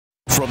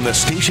From the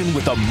station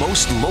with the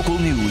most local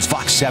news,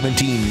 Fox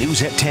 17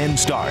 News at 10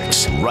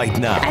 starts right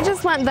now. I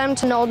just want them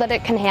to know that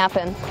it can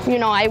happen. You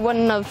know, I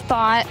wouldn't have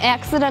thought,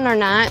 accident or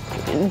not,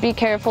 be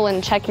careful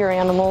and check your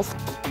animals.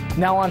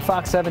 Now on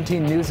Fox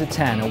 17 News at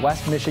 10, a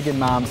West Michigan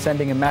mom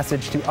sending a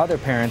message to other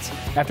parents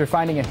after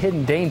finding a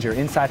hidden danger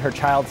inside her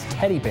child's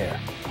teddy bear.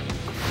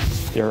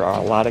 There are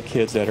a lot of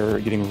kids that are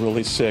getting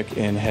really sick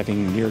and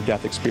having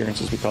near-death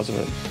experiences because of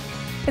it.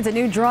 It's a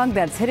new drug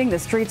that's hitting the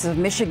streets of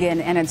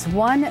Michigan, and it's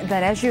one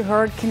that, as you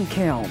heard, can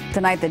kill.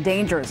 Tonight, the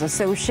dangers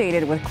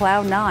associated with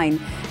Cloud 9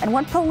 and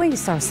what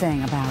police are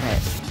saying about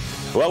it.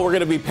 Well, we're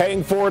going to be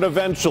paying for it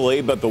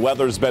eventually, but the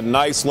weather's been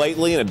nice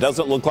lately, and it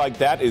doesn't look like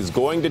that is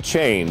going to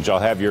change. I'll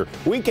have your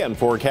weekend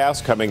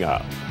forecast coming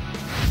up.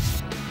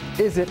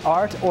 Is it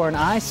art or an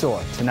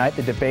eyesore? Tonight,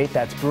 the debate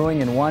that's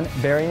brewing in one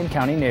Berrien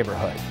County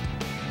neighborhood.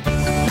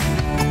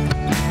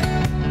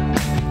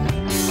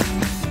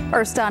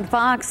 First on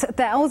Fox,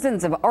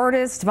 thousands of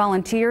artists,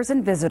 volunteers,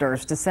 and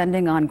visitors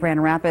descending on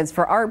Grand Rapids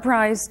for Art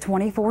Prize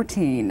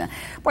 2014.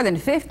 More than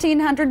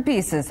 1,500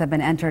 pieces have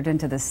been entered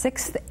into the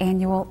 6th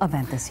annual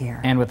event this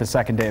year. And with the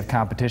second day of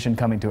competition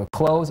coming to a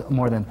close,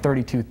 more than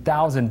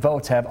 32,000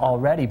 votes have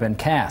already been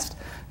cast.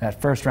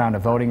 That first round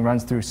of voting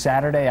runs through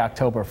Saturday,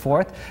 October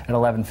 4th at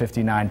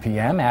 11:59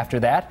 p.m. After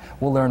that,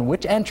 we'll learn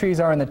which entries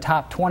are in the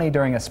top 20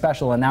 during a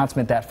special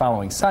announcement that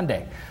following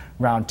Sunday.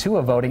 Round 2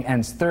 of voting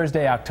ends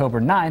Thursday,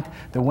 October 9th.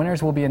 The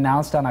winners will be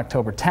announced on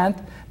October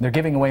 10th. They're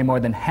giving away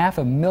more than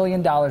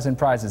 $500,000 in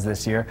prizes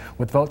this year,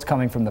 with votes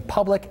coming from the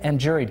public and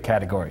juried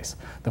categories.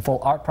 The full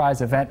Art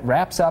Prize event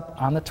wraps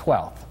up on the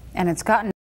 12th. And it's gotten